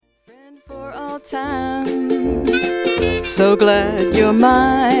time. So glad you're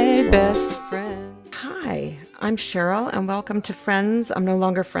my best friend. Hi, I'm Cheryl, and welcome to Friends I'm No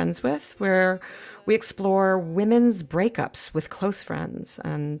Longer Friends With, where we explore women's breakups with close friends.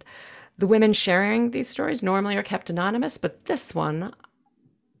 And the women sharing these stories normally are kept anonymous, but this one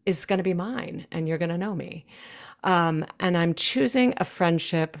is going to be mine, and you're going to know me. And I'm choosing a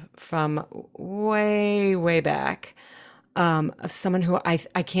friendship from way, way back, of someone who I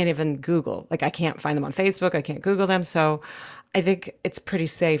can't even Google. Like, I can't find them on Facebook. I can't Google them. So I think it's pretty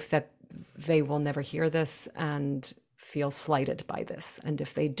safe that they will never hear this and feel slighted by this. And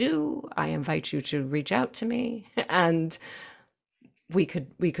if they do, I invite you to reach out to me, and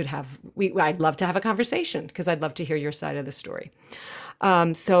I'd love to have a conversation, because I'd love to hear your side of the story.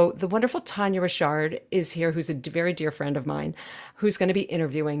 So the wonderful Tanya Richard is here, who's a very dear friend of mine, who's going to be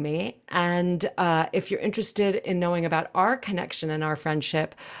interviewing me. And if you're interested in knowing about our connection and our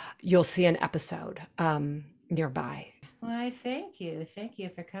friendship, you'll see an episode nearby. Why, thank you. Thank you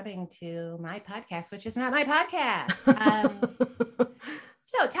for coming to my podcast, which is not my podcast.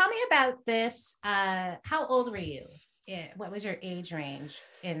 So tell me about this. How old were you? What was your age range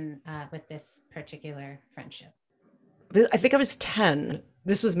with this particular friendship? I think I was 10.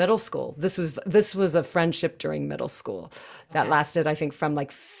 This was middle school. This was a friendship during middle school that lasted, I think, from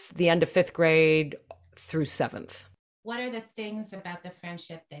like the end of 5th grade through 7th. What are the things about the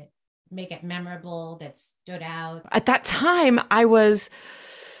friendship that make it memorable, that stood out? At that time, I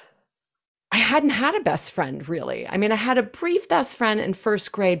hadn't had a best friend, really. I mean, I had a brief best friend in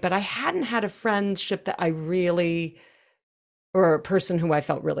 1st grade, but I hadn't had a friendship that or a person who I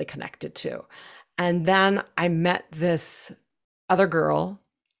felt really connected to. And then I met this other girl,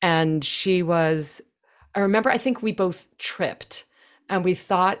 and I remember, I think we both tripped, and we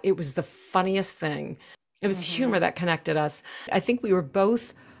thought it was the funniest thing. It was humor that connected us. I think we were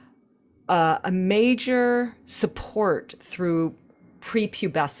both a major support through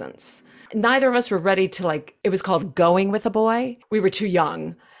prepubescence. Neither of us were ready to, it was called going with a boy. We were too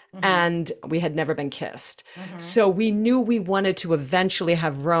young. And we had never been kissed. So we knew we wanted to eventually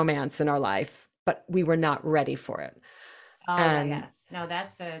have romance in our life, but we were not ready for it. Oh, yeah. No,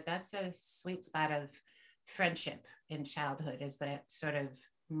 that's a sweet spot of friendship in childhood, is that sort of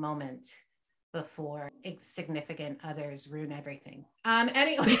moment before significant others ruin everything.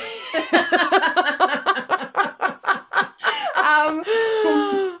 Anyway.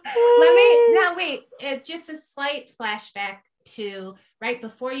 Just a slight flashback to right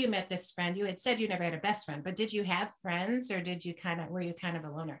before you met this friend. You had said you never had a best friend, but did you have friends, or were you kind of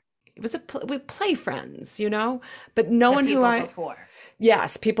a loner? It was we play friends, but no one who before.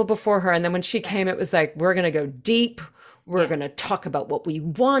 Yes, people before her. And then when she came, it was like, we're going to go deep. We're going to talk about what we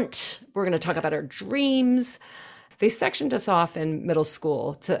want. We're going to talk about our dreams. They sectioned us off in middle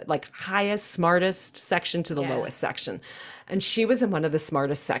school to highest, smartest section to the lowest section. And she was in one of the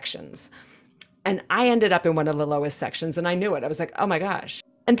smartest sections. And I ended up in one of the lowest sections, and I knew it. I was like, oh my gosh.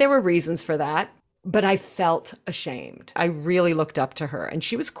 And there were reasons for that, but I felt ashamed. I really looked up to her, and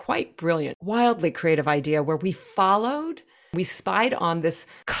she was quite brilliant. Wildly creative idea where we spied on this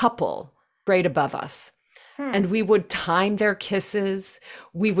couple grade above us. And we would time their kisses.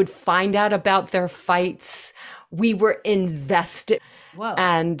 We would find out about their fights. We were invested. Whoa.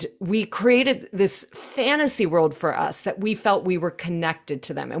 And we created this fantasy world for us that we felt we were connected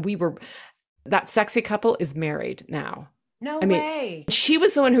to them. And that sexy couple is married now. No way. She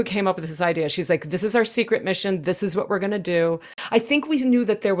was the one who came up with this idea. She's like, this is our secret mission. This is what we're going to do. I think we knew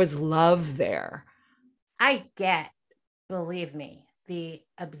that there was love there. I believe me, the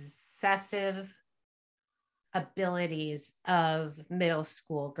obsessive abilities of middle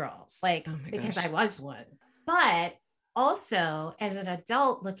school girls, because I was one. But also, as an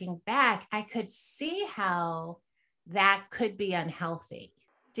adult looking back, I could see how that could be unhealthy.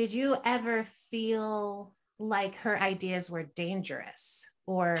 Did you ever feel like her ideas were dangerous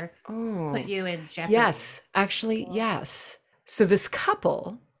or put you in jeopardy? Yes, actually, yes. So this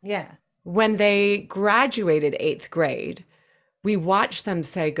couple, when they graduated 8th grade, we watched them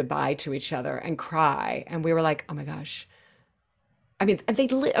say goodbye to each other and cry. And we were like, oh my gosh. I mean,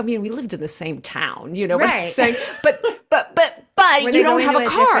 we lived in the same town, what I'm saying? But you don't have a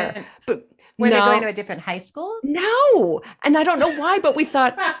car. Were they going to a different high school? No. And I don't know why, but we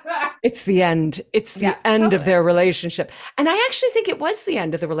thought it's the end. It's the end of their relationship. And I actually think it was the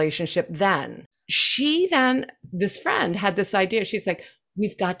end of the relationship then. This friend had this idea. She's like,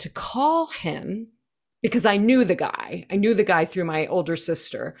 we've got to call him, because I knew the guy. I knew the guy through my older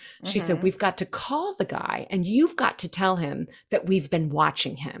sister. She said, we've got to call the guy, and you've got to tell him that we've been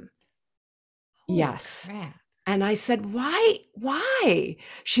watching him. Holy crap. And I said, why? Why?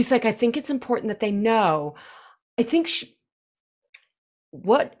 She's like, I think it's important that they know. I think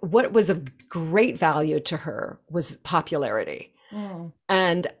what was of great value to her was popularity. Mm.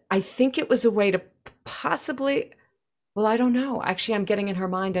 And I think it was a way to possibly, well, I don't know. Actually, I'm getting in her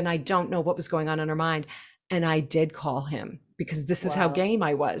mind and I don't know what was going on in her mind. And I did call him because this is how Wow. game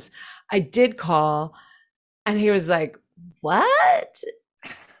I was. I did call and he was like, what?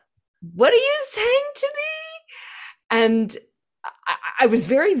 What are you saying to me? And I was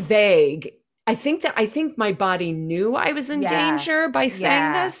very vague. I think my body knew I was in Yeah. danger by saying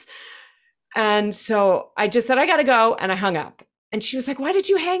Yeah. this. And so I just said, I got to go. And I hung up. And she was like, why did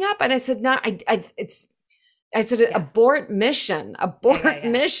you hang up? And I said, no, I said, Yeah. abort mission, Yeah.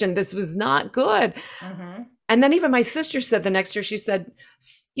 mission. This was not good. Mm-hmm. And then even my sister said the next year, she said,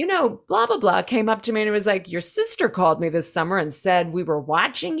 blah, blah, blah, came up to me and it was like, your sister called me this summer and said, we were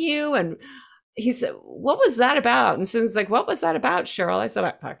watching you. And he said, what was that about? And Susan's like, what was that about, Cheryl? I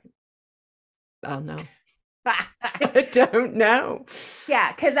said, oh no. I don't know.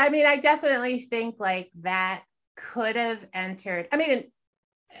 Yeah, because I mean, I definitely think like that could have entered. I mean,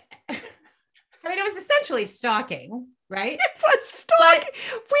 it was essentially stalking, right? It was stalking.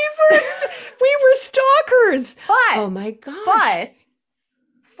 We were stalkers. But oh my god! But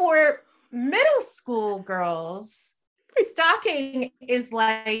for middle school girls, stalking is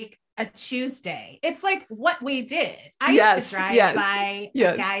like a Tuesday. It's like what we did. I used to drive by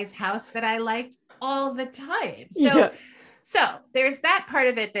a guy's house that I liked all the time. So there's that part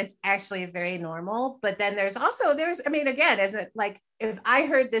of it that's actually very normal. But then there's again, as it like, if I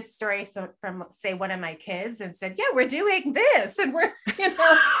heard this story from say one of my kids and said, yeah, we're doing this and we're,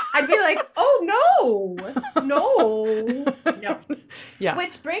 I'd be like, oh no. Yeah.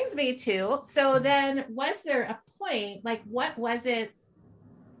 Which brings me to, so then was there a point, like what was it,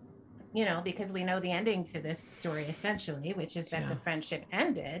 because we know the ending to this story essentially, which is that the friendship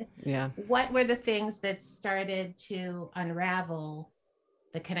ended. Yeah. What were the things that started to unravel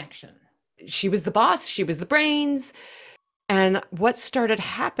the connection? She was the boss. She was the brains. And what started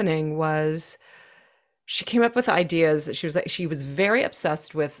happening was she came up with ideas. She was very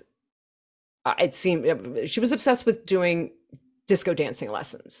obsessed with, it seemed, she was obsessed with doing disco dancing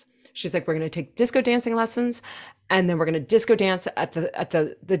lessons. She's like, we're going to take disco dancing lessons and then we're going to disco dance at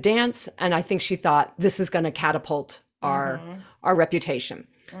the dance. And I think she thought this is going to catapult our reputation.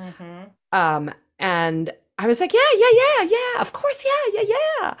 Mm-hmm. And I was like, yeah, of course.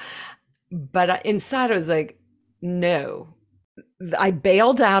 Yeah. But inside I was like, no, I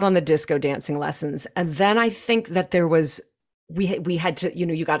bailed out on the disco dancing lessons. And then I think that there was, we had to,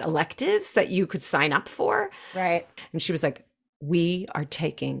 you got electives that you could sign up for. Right. And she was like, we are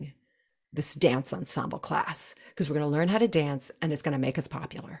taking this dance ensemble class because we're going to learn how to dance and it's going to make us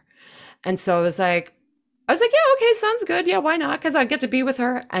popular. And so I was like, yeah, okay, sounds good. Yeah, why not? Because I get to be with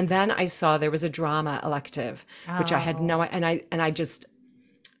her. And then I saw there was a drama elective, which I had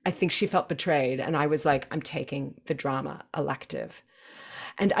I think she felt betrayed. And I was like, I'm taking the drama elective.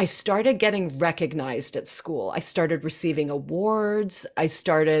 And I started getting recognized at school. I started receiving awards.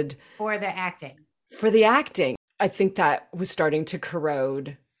 For the acting. I think that was starting to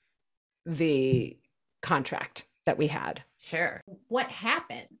corrode the contract that we had. Sure. What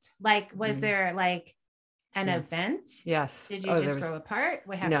happened? Like, was there like an event? Yes. Did you just grow apart?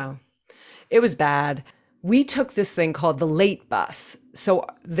 What happened? No, it was bad. We took this thing called the late bus. So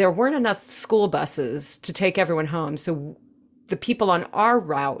there weren't enough school buses to take everyone home. So the people on our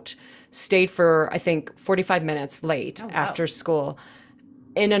route stayed for, I think, 45 minutes late after school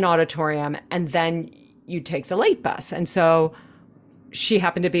in an auditorium. And then you take the late bus. And so she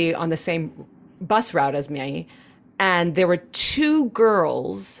happened to be on the same bus route as me. And there were two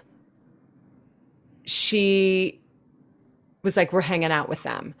girls. She was like, we're hanging out with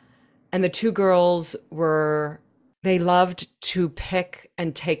them. And the two girls they loved to pick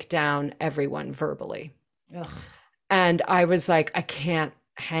and take down everyone verbally. Ugh. And I was like, I can't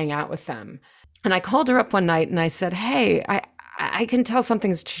hang out with them. And I called her up one night and I said, hey, I can tell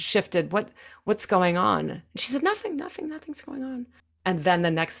something's shifted. What's going on? And she said, nothing's going on. And then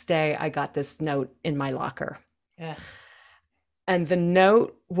the next day I got this note in my locker. Ugh. And the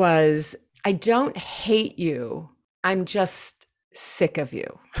note was, I don't hate you. I'm just sick of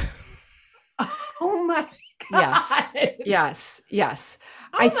you. Oh my God. Yes.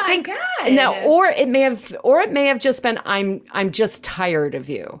 Oh my God. Now, or it may have just been, I'm just tired of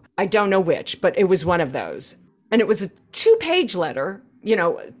you. I don't know which, but it was one of those. And it was a 2-page letter,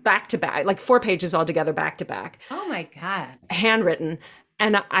 back to back, like 4 pages altogether, back to back. Oh my God. Handwritten.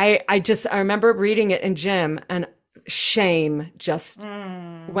 And I remember reading it in gym and shame just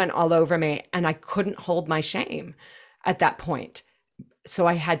went all over me, and I couldn't hold my shame at that point. So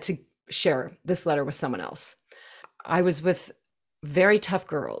I had to share this letter with someone else. I was with very tough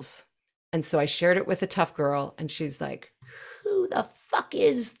girls. And so I shared it with a tough girl, and she's like, who the fuck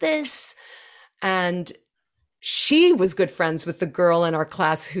is this? And she was good friends with the girl in our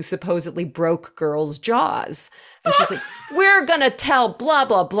class who supposedly broke girls' jaws. And she's like, we're going to tell blah,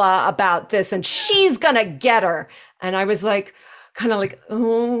 blah, blah about this, and she's going to get her. And I was like, kind of like,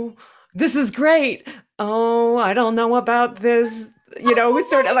 oh, this is great. Oh, I don't know about this.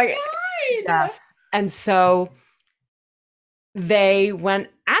 Sort of like, God. yes. And so they went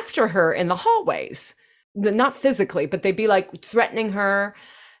after her in the hallways, not physically, but they'd be like threatening her.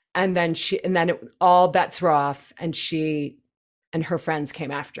 And then all bets were off, and she and her friends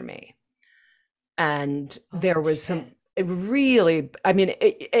came after me. And there was some really, I mean,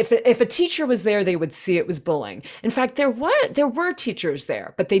 if a teacher was there, they would see it was bullying. In fact, there were teachers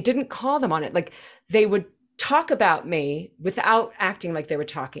there, but they didn't call them on it. Like, they would talk about me without acting like they were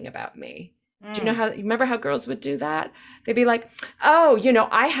talking about me. Do you remember how girls would do that? They'd be like, oh,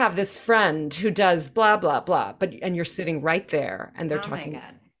 I have this friend who does blah, blah, blah. And you're sitting right there, and they're talking. My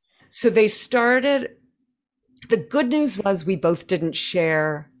God. So they started, the good news was we both didn't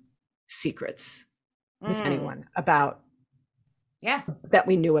share secrets with anyone about that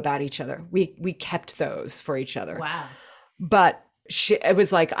we knew about each other. We kept those for each other. Wow. But it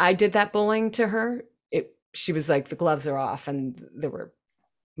was like, I did that bullying to her. She was like, the gloves are off, and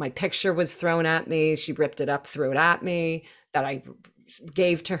my picture was thrown at me. She ripped it up, threw it at me, that I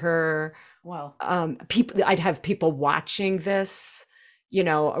gave to her. Wow. I'd have people watching this,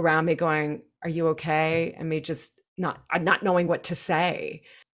 around me going, are you okay? And me just not knowing what to say.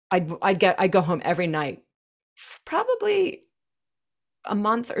 I'd go home every night, probably a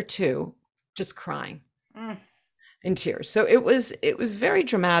month or two, just crying in tears. So it was very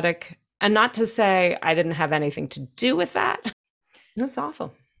dramatic. And not to say I didn't have anything to do with that. It was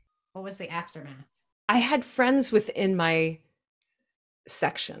awful. What was the aftermath? I had friends within my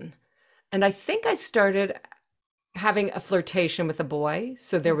section, and I think I started having a flirtation with a boy.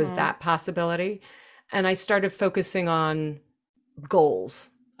 So there was that possibility. And I started focusing on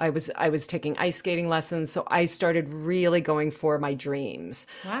goals. I was taking ice skating lessons. So I started really going for my dreams.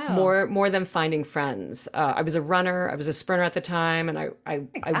 Wow. More than finding friends. I was a runner. I was a sprinter at the time. And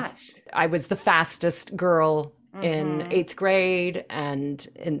I was the fastest girl in 8th grade, and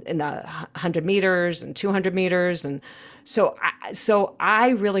in the 100 meters and 200 meters. And so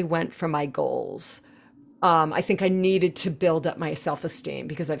I really went for my goals. I think I needed to build up my self-esteem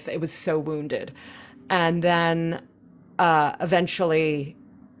because it was so wounded. And then eventually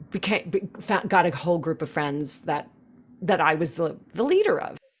got a whole group of friends that I was the leader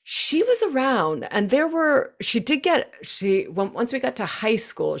of. She was around, and once we got to high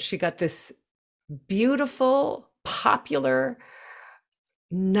school, she got this beautiful, popular,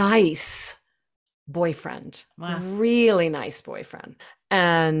 nice boyfriend. Wow. Really nice boyfriend.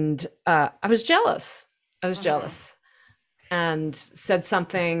 And I was jealous. And said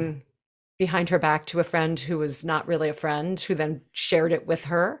something behind her back to a friend who was not really a friend, who then shared it with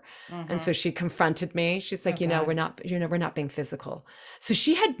her. And so she confronted me. She's like, we're not being physical. So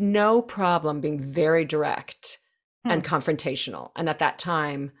she had no problem being very direct and confrontational. And at that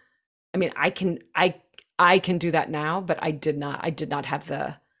time, I mean, I can do that now, but I did not have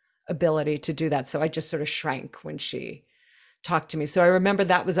the ability to do that. So I just sort of shrank when she talked to me. So I remember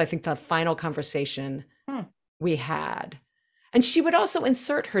that was, I think, the final conversation we had. And she would also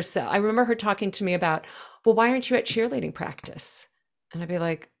insert herself. I remember her talking to me about, well, why aren't you at cheerleading practice? And I'd be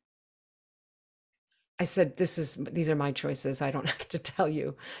like, I said, these are my choices. I don't have to tell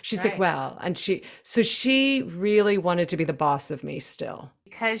you. She's like, well, and she really wanted to be the boss of me still.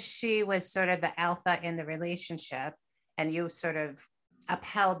 Because she was sort of the alpha in the relationship, and you sort of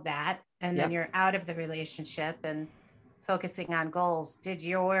upheld that, and then you're out of the relationship and focusing on goals. Did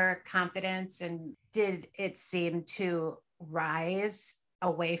your confidence and did it seem to rise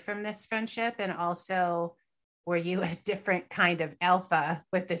away from this friendship? And also, were you a different kind of alpha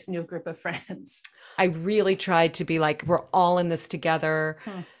with this new group of friends? I really tried to be like, we're all in this together.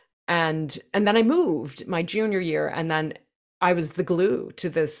 And then I moved my junior year, and then I was the glue to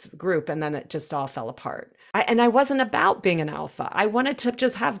this group, and then it just all fell apart. I wasn't about being an alpha. I wanted to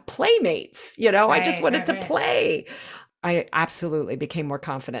just have playmates, I just wanted to play. I absolutely became more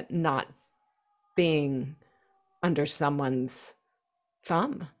confident not being under someone's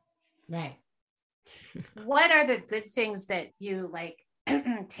thumb. Right. What are the good things that you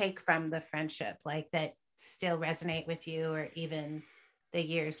take from the friendship, that still resonate with you, or even the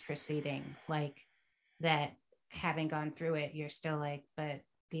years preceding, that having gone through it, you're still like, but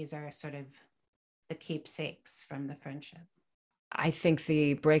these are sort of the keepsakes from the friendship? I think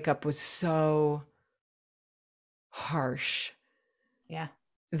the breakup was so harsh. Yeah.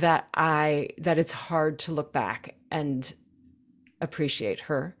 That it's hard to look back and appreciate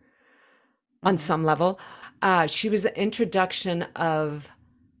her on some level. She was the introduction of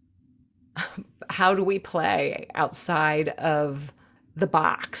how do we play outside of the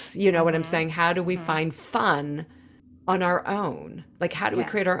box? You know what I'm saying? How do we find fun on our own? Like, how do we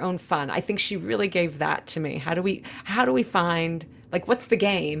create our own fun? I think she really gave that to me. How do we find, like, what's the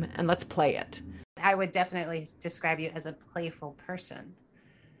game, and let's play it? I would definitely describe you as a playful person.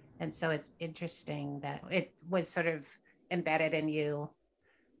 And so it's interesting that it was sort of embedded in you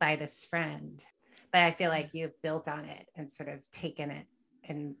by this friend. But I feel like you've built on it and sort of taken it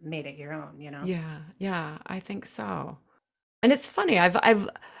and made it your own, you know? Yeah, I think so. And it's funny,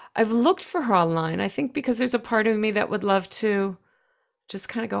 I've looked for her online. I think because there's a part of me that would love to just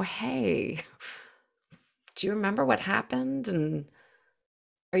kind of go, hey, do you remember what happened? And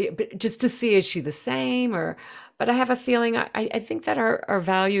are you, but just to see, is she the same? But I have a feeling, I think that our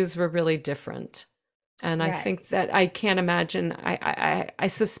values were really different. And I think that I can't imagine, I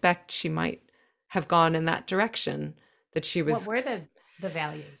suspect she might have gone in that direction, that she was. What were the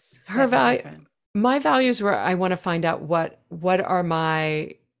values? Her value, my values were, I want to find out what are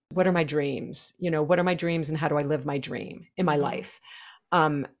my dreams? You know, what are my dreams, and how do I live my dream in my life?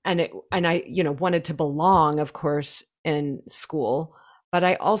 And I, wanted to belong, of course, in school, but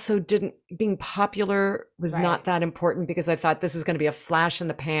I also didn't, being popular was not that important, because I thought this is going to be a flash in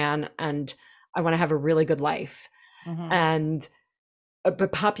the pan and I want to have a really good life. And,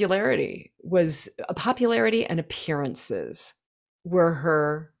 but popularity and appearances were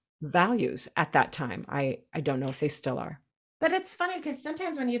her values at that time. I don't know if they still are. But it's funny because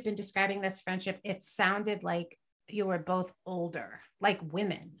sometimes when you've been describing this friendship, it sounded like you were both older, like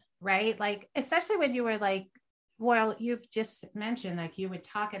women, right? Like, especially when you were like, well, you've just mentioned, like, you would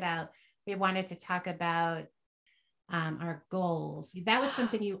talk about, we wanted to talk about our goals. That was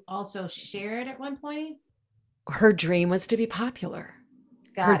something you also shared at one point. Her dream was to be popular.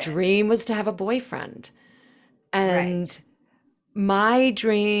 Her dream was to have a boyfriend. And my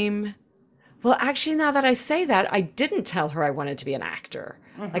dream, well, actually, now that I say that, I didn't tell her I wanted to be an actor.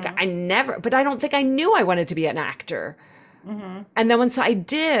 Like, but I don't think I knew I wanted to be an actor. And then once I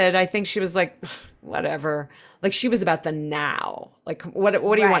did, I think she was like, whatever. Like, she was about the now. Like, what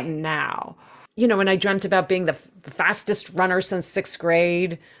do you want now? You know, when I dreamt about being the fastest runner since 6th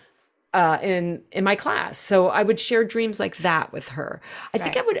grade in my class. So I would share dreams like that with her. I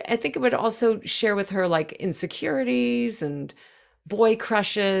think it would also share with her, like, insecurities and boy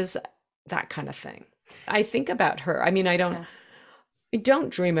crushes, that kind of thing. I think about her. I mean, I don't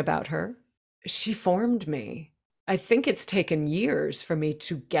dream about her. She formed me. I think it's taken years for me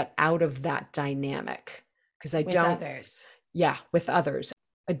to get out of that dynamic, because with others. Yeah, with others.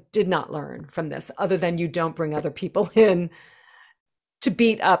 I did not learn from this, other than you don't bring other people in to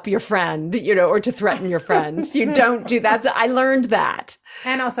beat up your friend, or to threaten your friend. You don't do that. I learned that.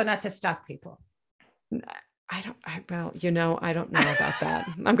 And also not to stalk people. I don't know about that.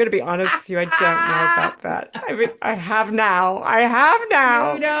 I'm going to be honest with you. I don't know about that. I mean, I have now.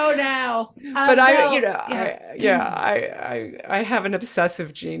 You know now. But I have an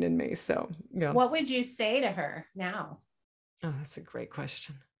obsessive gene in me. So, yeah. What would you say to her now? Oh, that's a great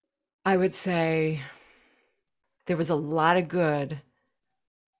question. I would say there was a lot of good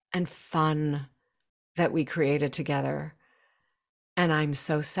and fun that we created together. And I'm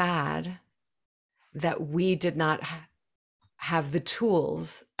so sad that we did not have the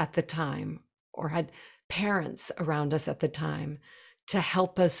tools at the time, or had parents around us at the time to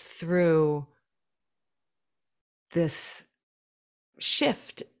help us through this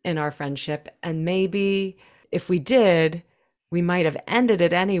shift in our friendship. And maybe if we did, we might have ended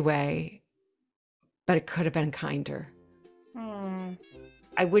it anyway, but it could have been kinder.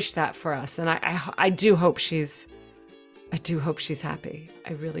 I wish that for us. And I do hope she's happy.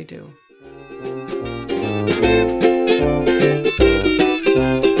 I really do.